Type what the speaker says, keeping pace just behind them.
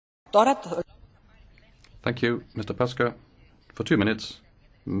Thank you, Mr. Paska. For 2 minutes,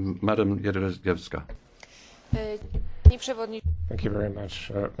 Madam Jędrzejewska. Thank you very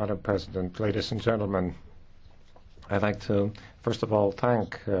much, Madam President. Ladies and gentlemen, I'd like to, first of all,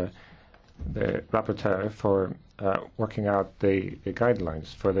 thank the rapporteur for working out the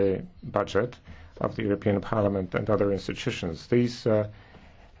guidelines for the budget of the European Parliament and other institutions. These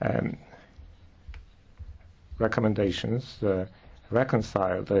recommendations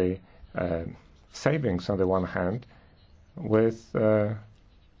reconcile the savings on the one hand with an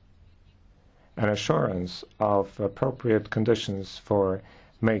assurance of appropriate conditions for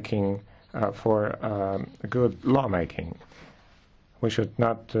making good lawmaking. We should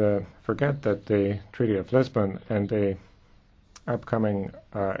not forget that the Treaty of Lisbon and the upcoming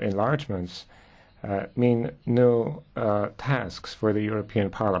enlargements mean new tasks for the European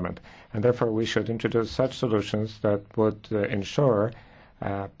Parliament, and therefore we should introduce such solutions that would ensure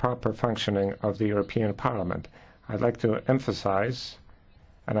proper functioning of the European Parliament. I'd like to emphasize,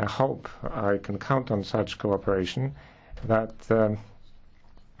 and I hope I can count on such cooperation, that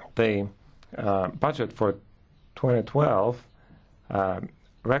the budget for 2012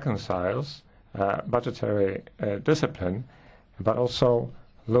 reconciles budgetary discipline, but also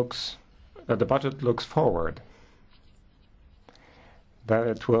the budget looks forward, that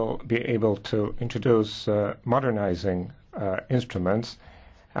it will be able to introduce modernizing instruments.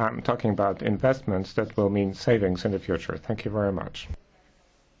 I'm talking about investments that will mean savings in the future. Thank you very much.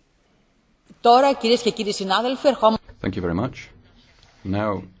 Thank you very much.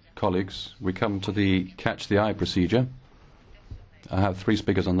 Now, colleagues, we come to the Catch the Eye procedure. I have 3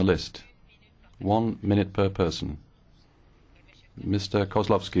 speakers on the list. 1 minute per person. Mr.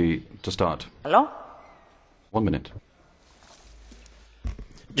 Kozlowski to start. Hello? 1 minute.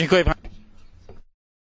 Dziękuję,